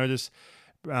if you notice,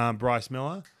 Bryce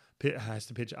Miller has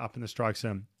to pitch up in the strike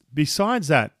zone. Besides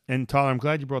that, and Tyler, I'm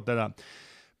glad you brought that up.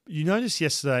 You noticed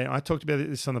yesterday, I talked about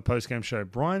this on the postgame show,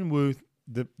 Brian Wu,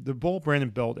 the ball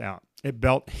Brandon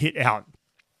hit out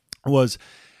was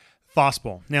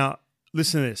fastball. Now,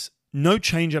 listen to this. No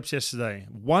changeups yesterday.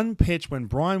 One pitch when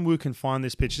Brian Wu can find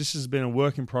this pitch, this has been a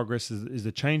work in progress, is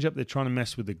the changeup. They're trying to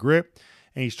mess with the grip,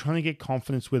 and he's trying to get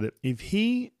confidence with it. If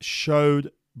he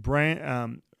showed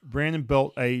Brandon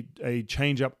Belt a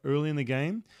changeup early in the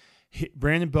game,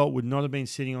 Brandon Belt would not have been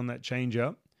sitting on that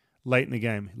changeup late in the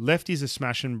game. Lefties are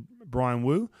smashing Brian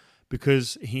Wu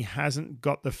because he hasn't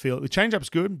got the feel. The changeup's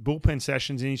good, bullpen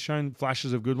sessions, and he's shown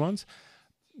flashes of good ones.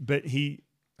 But okay,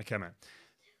 man.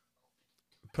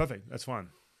 Perfect. That's fine.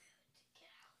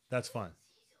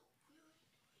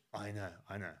 I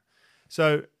know.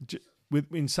 So,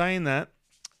 in saying that,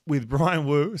 with Brian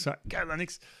Wu, go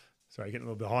Lennox. Sorry, getting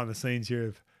a little behind the scenes here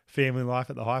of family life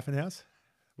at the Hyphen House.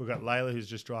 We've got Layla who's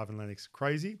just driving Lennox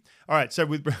crazy. All right, so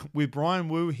with Brian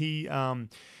Wu,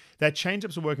 that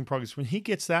changeup's a work in progress. When he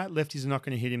gets that, lefties are not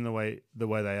going to hit him the way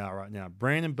they are right now.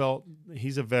 Brandon Belt,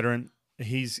 he's a veteran.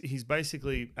 He's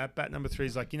basically at bat number 3.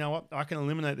 He's like, you know what? I can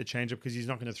eliminate the changeup because he's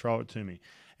not going to throw it to me.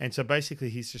 And so basically,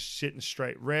 he's just sitting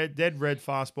straight dead red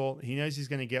fastball. He knows he's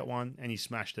going to get one, and he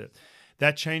smashed it.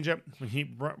 That changeup,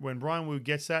 when Brian Wu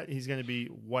gets that, he's going to be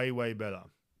way, way better.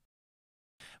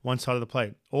 One side of the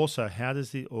plate. Also, how does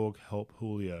the org help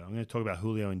Julio? I'm going to talk about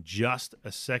Julio in just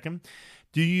a second.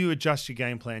 Do you adjust your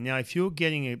game plan? Now, if you're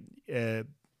getting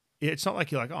it's not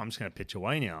like you're like, I'm just going to pitch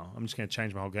away now. I'm just going to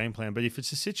change my whole game plan. But if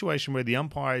it's a situation where the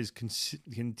umpire is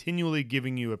continually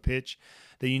giving you a pitch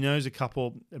that you know is a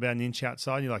couple about an inch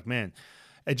outside, you're like, man,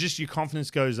 your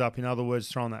confidence goes up. In other words,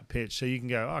 throwing that pitch. So you can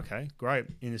go, okay, great.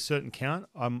 In a certain count,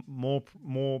 I'm more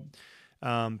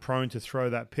prone to throw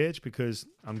that pitch because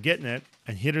I'm getting it,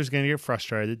 and hitter's going to get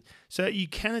frustrated. So you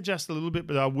can adjust a little bit,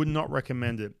 but I would not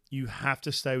recommend it. You have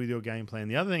to stay with your game plan.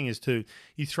 The other thing is too,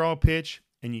 you throw a pitch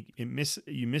and you miss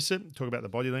it. Talk about the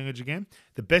body language again.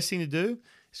 The best thing to do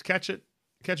is catch it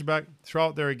back, throw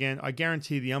it there again. I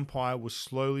guarantee the umpire will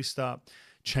slowly start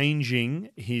changing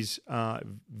his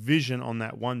vision on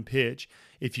that one pitch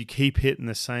if you keep hitting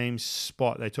the same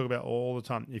spot. They talk about all the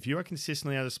time. If you are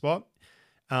consistently out of spot,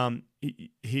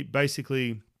 he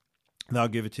basically, they'll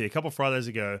give it to you. A couple of Fridays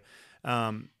ago,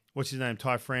 what's his name?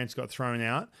 Ty France got thrown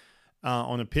out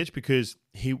on a pitch because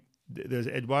there's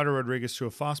Eduardo Rodriguez threw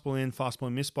a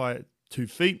fastball missed by 2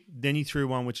 feet. Then he threw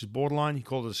one which is borderline. He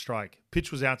called it a strike.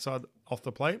 Pitch was outside off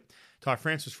the plate. Ty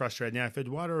France was frustrated. Now, if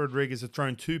Eduardo Rodriguez had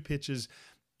thrown 2 pitches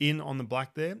in on the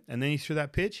black there, and then he threw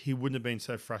that pitch, he wouldn't have been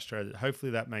so frustrated.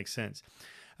 Hopefully that makes sense.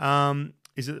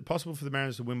 Is it possible for the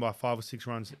Mariners to win by 5 or 6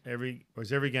 runs?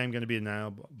 Is every game going to be a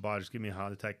nail biter? Just give me a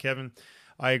heart attack. Kevin,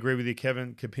 I agree with you,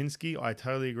 Kevin Kapinski. I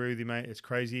totally agree with you, mate. It's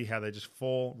crazy how they just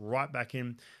fall right back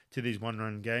in to these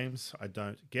one-run games. I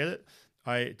don't get it.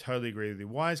 I totally agree with you.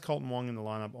 Why is Colton Wong in the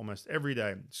lineup almost every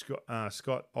day?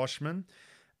 Scott Oshman.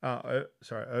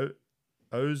 Osman.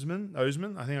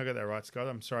 I think I got that right, Scott.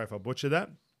 I'm sorry if I butchered that.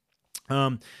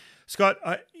 Scott,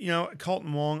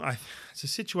 Colton Wong, it's a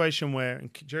situation where, and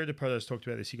Jerry DeProto's talked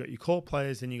about this, you got your core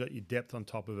players, then you got your depth on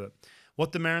top of it.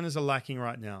 What the Mariners are lacking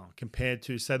right now compared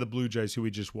to, say, the Blue Jays, who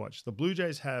we just watched. The Blue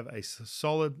Jays have a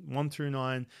solid 1 through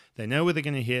 9. They know where they're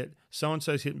going to hit.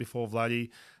 So-and-so's hitting before Vladdy.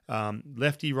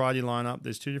 Lefty-righty lineup.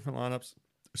 There's two different lineups.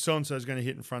 So-and-so's going to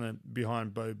hit in front of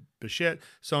behind Bo Bichette.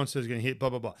 So-and-so's going to hit blah,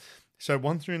 blah, blah. So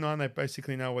 1 through 9, they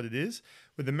basically know what it is.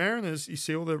 With the Mariners, you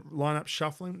see all the lineup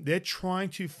shuffling. They're trying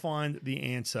to find the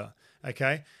answer,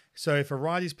 okay? So if a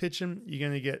righty's pitching, you're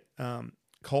going to get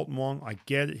Colton Wong. I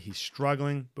get it. He's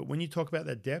struggling. But when you talk about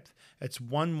that depth, it's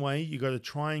one way you got to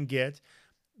try and get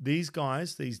these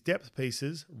guys, these depth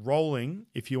pieces, rolling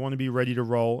if you want to be ready to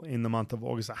roll in the month of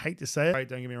August. I hate to say it. Right,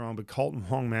 don't get me wrong, but Colton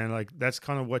Wong, man, like that's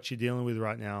kind of what you're dealing with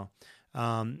right now.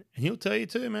 And he'll tell you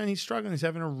too, man, he's struggling. He's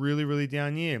having a really, really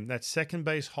down year. That second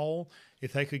base hole,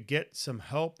 if they could get some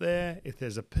help there, if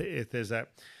there's that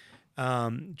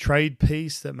trade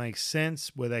piece that makes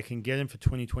sense where they can get him for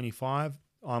 2025,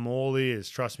 I'm all ears.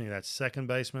 Trust me, that second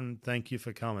baseman, thank you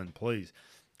for coming. Please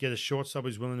get a shortstop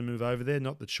who's willing to move over there.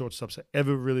 Not that shortstops are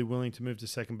ever really willing to move to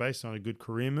second base. It's not a good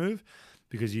career move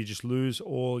because you just lose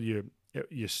all your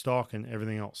stock and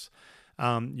everything else.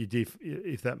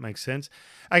 If that makes sense.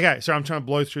 Okay, so I'm trying to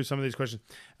blow through some of these questions.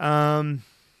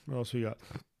 What else we got?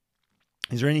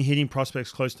 Is there any hitting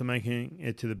prospects close to making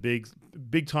it to the big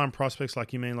time prospects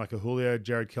like you mean, like a Julio,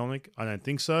 Jared Kelenic? I don't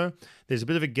think so. There's a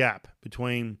bit of a gap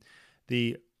between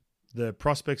the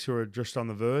prospects who are just on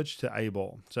the verge to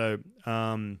A-ball. So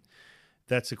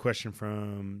that's a question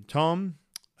from Tom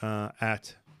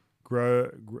at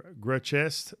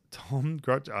Grochest. Tom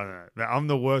Groch. I don't know. I'm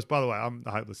the worst. By the way, I'm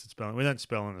hopeless at spelling. We don't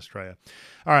spell in Australia.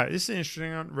 All right, this is an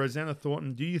interesting one. Rosanna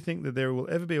Thornton. Do you think that there will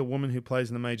ever be a woman who plays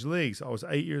in the major leagues? I was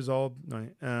 8 years old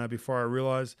before I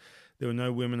realized there were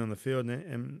no women on the field,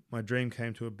 and my dream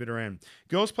came to a bitter end.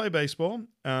 Girls play baseball.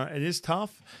 It is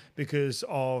tough because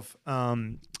of,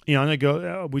 I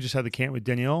know we just had the camp with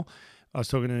Danielle. I was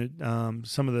talking to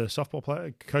some of the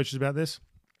softball coaches about this.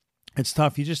 It's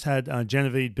tough. You just had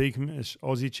Genevieve Beacom, this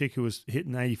Aussie chick who was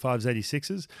hitting 85s,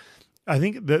 86s. I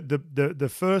think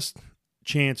the first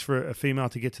chance for a female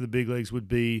to get to the big leagues would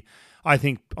be, I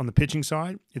think, on the pitching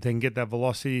side, if they can get that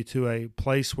velocity to a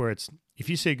place where it's, if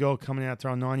you see a girl coming out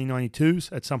throwing 90,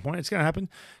 92s at some point, it's going to happen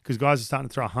because guys are starting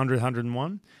to throw 100,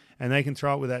 101, and they can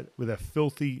throw it with a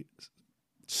filthy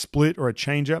split or a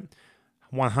changeup,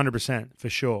 100% for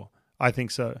sure. I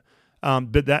think so.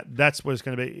 But that's what it's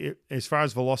going to be. As far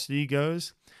as velocity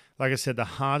goes, like I said, the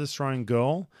hardest throwing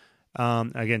girl,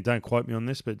 again, don't quote me on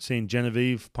this, but seeing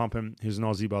Genevieve pumping, who's an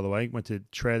Aussie, by the way, went to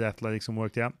Tread Athletics and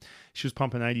worked out. She was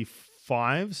pumping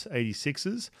 85s,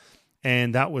 86s,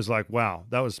 and that was like, wow,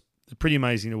 that was pretty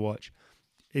amazing to watch.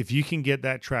 If you can get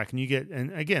that track, and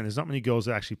again, there's not many girls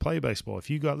that actually play baseball. If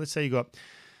you got, let's say you got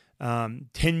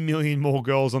 10 million more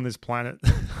girls on this planet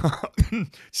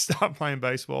start playing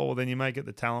baseball, well, then you may get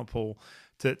the talent pool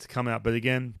to come out. But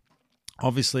again,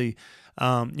 obviously,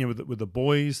 with the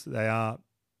boys, they are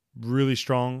really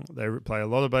strong. They play a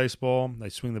lot of baseball. They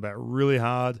swing the bat really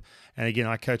hard. And again,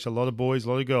 I coach a lot of boys,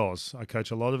 a lot of girls. I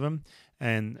coach a lot of them.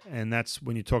 And that's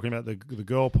when you're talking about the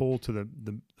girl pool to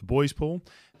the boys pool,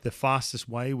 the fastest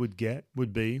way would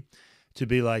be to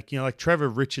be like Trevor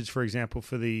Richards, for example,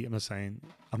 I'm saying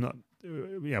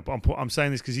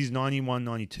this because he's 91,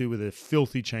 92 with a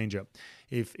filthy changeup.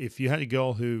 If you had a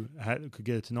girl who could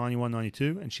get it to 91,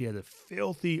 92, and she had a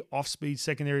filthy off-speed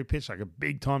secondary pitch, like a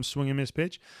big-time swing and miss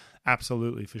pitch,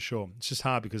 absolutely, for sure. It's just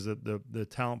hard because the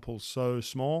talent pool's so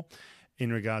small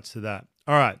in regards to that.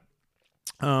 All right.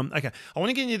 Okay, I want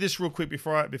to get into this real quick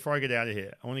before I get out of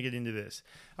here. I want to get into this.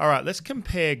 All right, let's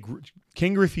compare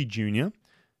Ken Griffey Jr.,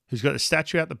 who's got a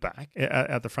statue out the back,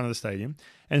 out the front of the stadium,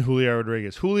 and Julio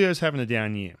Rodriguez. Julio's having a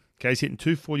down year. Okay, he's hitting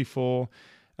 244,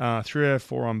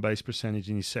 304 on base percentage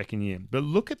in his second year. But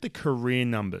look at the career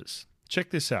numbers. Check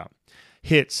this out.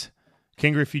 Hits.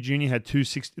 Ken Griffey Jr. had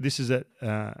 260. This is at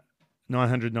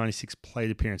 996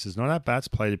 plate appearances. Not at bats,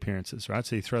 plate appearances, right?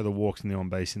 So you throw the walks and the on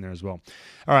base in there as well.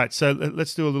 All right, so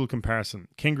let's do a little comparison.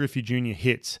 Ken Griffey Jr.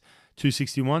 hits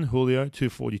 261, Julio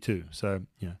 242. So,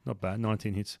 not bad.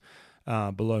 19 hits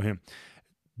below him.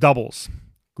 Doubles.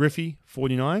 Griffey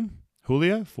 49,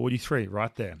 Julio 43,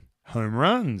 right there. Home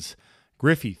runs.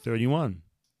 Griffey 31,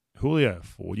 Julio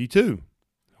 42.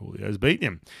 Julio's beaten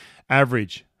him.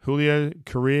 Average Julio,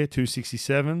 career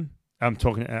 267. I'm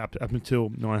talking up until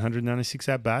 996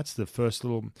 at-bats, the first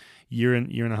little year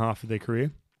and a half of their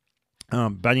career.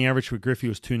 Batting average for Griffey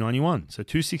was 291. So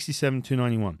 267,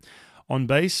 291. On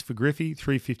base for Griffey,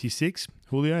 356.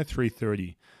 Julio,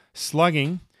 330.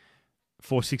 Slugging,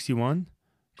 461.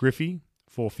 Griffey,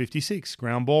 456.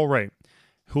 Ground ball rate.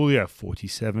 Julio,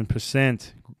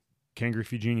 47%. Ken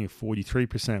Griffey Jr.,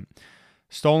 43%.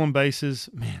 Stolen bases.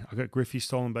 Man, I got Griffey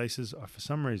stolen bases. I, for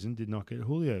some reason, did not get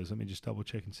Julio's. Let me just double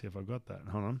check and see if I got that.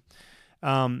 Hold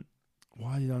on.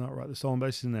 Why did I not write the stolen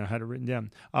bases in there? I had it written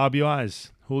down.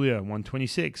 RBIs. Julio,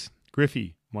 126.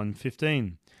 Griffey,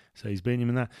 115. So he's beating him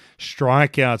in that.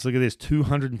 Strikeouts. Look at this.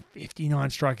 259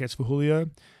 strikeouts for Julio.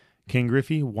 Ken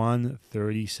Griffey,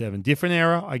 137. Different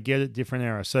era. I get it. Different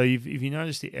era. So if you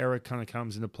notice, the era kind of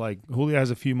comes into play. Julio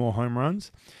has a few more home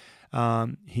runs.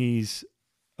 His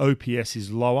OPS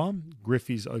is lower.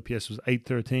 Griffey's OPS was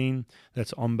 813.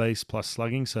 That's on base plus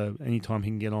slugging. So anytime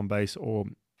he can get on base or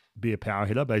be a power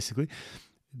hitter, basically.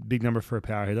 Big number for a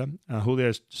power hitter.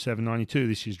 Julio's 792.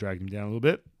 This year's dragged him down a little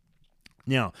bit.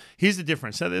 Now, here's the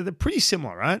difference. So they're pretty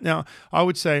similar, right? Now, I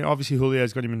would say, obviously,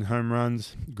 Julio's got him in home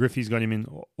runs. Griffey's got him in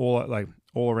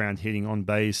all-around hitting on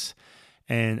base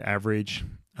and average.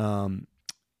 More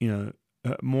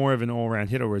of an all-around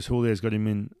hitter, whereas Julio's got him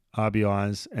in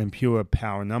RBIs and pure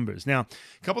power numbers. Now,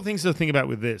 a couple of things to think about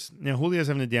with this. Now, Julio's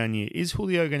having a down year. Is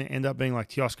Julio going to end up being like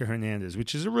Teoscar Hernandez,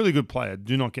 which is a really good player,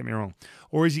 do not get me wrong,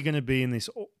 or is he going to be in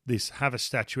this have a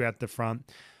statue out the front,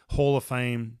 Hall of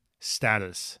Fame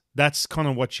status? That's kind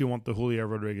of what you want the Julio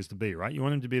Rodriguez to be, right? You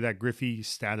want him to be that Griffey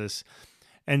status.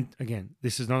 And again,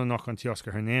 this is not a knock on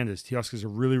Teoscar Hernandez. Teoscar's a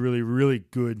really, really, really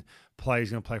good player.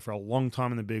 He's going to play for a long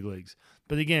time in the big leagues.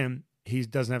 But again, he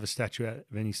doesn't have a statue at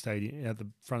the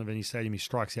front of any stadium. He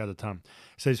strikes out a ton.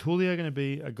 So is Julio going to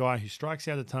be a guy who strikes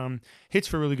out a ton, hits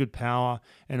for really good power,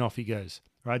 and off he goes?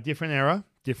 Right? Different era.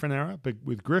 But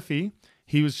with Griffey,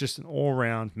 he was just an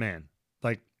all-round man.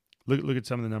 Like, look at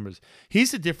some of the numbers.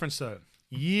 Here's the difference, though.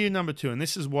 Year number 2, and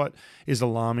this is what is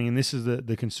alarming, and this is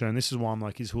the concern. This is why I'm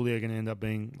like, is Julio going to end up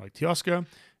being like Teoscar,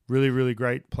 really, really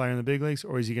great player in the big leagues,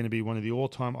 or is he going to be one of the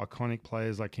all-time iconic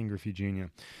players like Ken Griffey Jr.?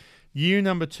 Year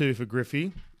number 2 for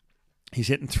Griffey, he's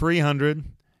hitting 300,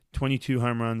 22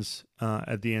 home runs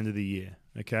at the end of the year,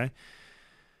 okay?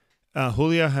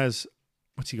 Julio has,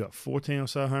 what's he got, 14 or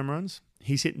so home runs?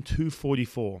 He's hitting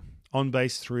 244, on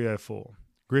base 304.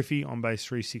 Griffey on base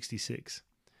 366,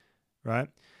 right?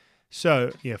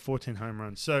 So, 14 home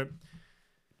runs. So,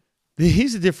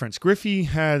 here's the difference. Griffey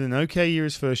had an okay year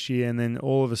his first year, and then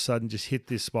all of a sudden just hit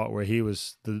this spot where he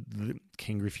was the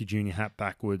Ken Griffey Jr. hat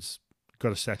backwards,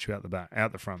 got a statue out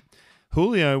the front.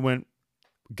 Julio went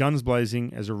guns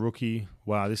blazing as a rookie.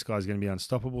 Wow, this guy's going to be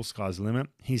unstoppable. Sky's the limit.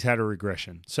 He's had a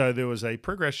regression. So there was a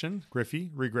progression,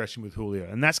 Griffey, regression with Julio.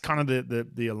 And that's kind of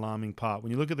the alarming part.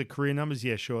 When you look at the career numbers,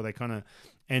 yeah, sure, they kind of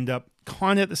end up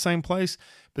kind of at the same place.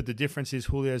 But the difference is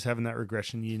Julio's having that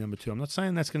regression year number 2. I'm not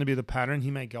saying that's going to be the pattern.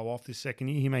 He may go off this second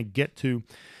year. He may get to,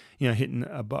 hitting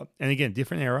above. And again,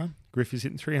 different era. Griffey's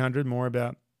hitting 300, more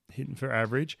about hitting for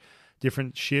average.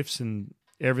 Different shifts and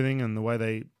everything, and the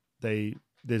way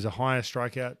there's a higher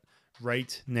strikeout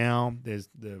rate now. There's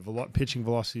the pitching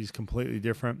velocity is completely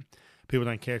different. People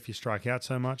don't care if you strike out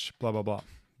so much, blah, blah, blah.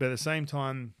 But at the same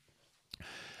time,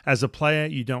 as a player,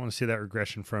 you don't want to see that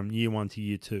regression from year 1 to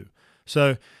year 2.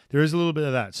 So there is a little bit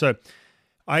of that. So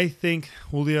I think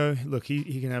Julio, look,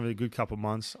 he can have a good couple of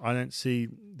months. I don't see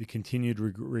the continued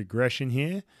regression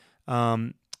here.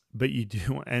 But you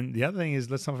do. And the other thing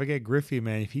is, let's not forget Griffey,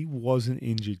 man. If he wasn't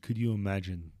injured, could you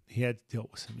imagine? He had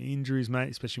dealt with some injuries, mate,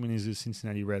 especially when he was a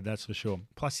Cincinnati Red, that's for sure.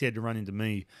 Plus, he had to run into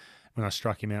me when I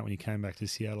struck him out when he came back to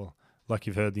Seattle, like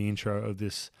you've heard the intro of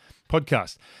this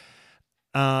podcast.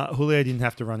 Julio didn't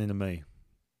have to run into me.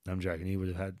 I'm joking. He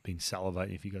would have been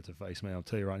salivating if he got to face me, I'll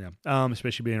tell you right now,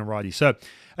 especially being a righty. So,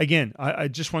 again, I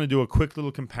just want to do a quick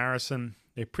little comparison.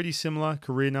 They're pretty similar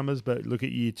career numbers, but look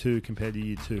at year 2 compared to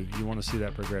year 2. You want to see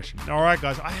that progression. All right,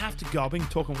 guys, I have to go. I've been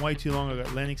talking way too long. I've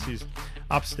got Lennox who's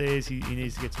upstairs. He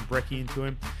needs to get some brekkie into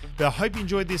him. But I hope you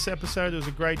enjoyed this episode. It was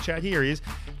a great chat. Here he is.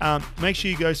 Make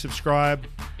sure you go subscribe.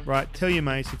 Right, tell your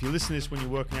mates, if you listen to this when you're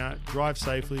working out, drive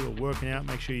safely or working out,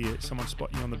 make sure someone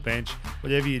spot you on the bench.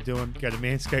 Whatever you're doing, go to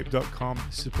manscaped.com,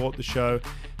 support the show.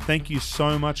 Thank you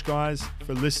so much, guys,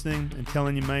 for listening and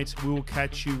telling your mates. We will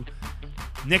catch you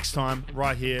next time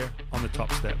right here on The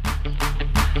Top Step.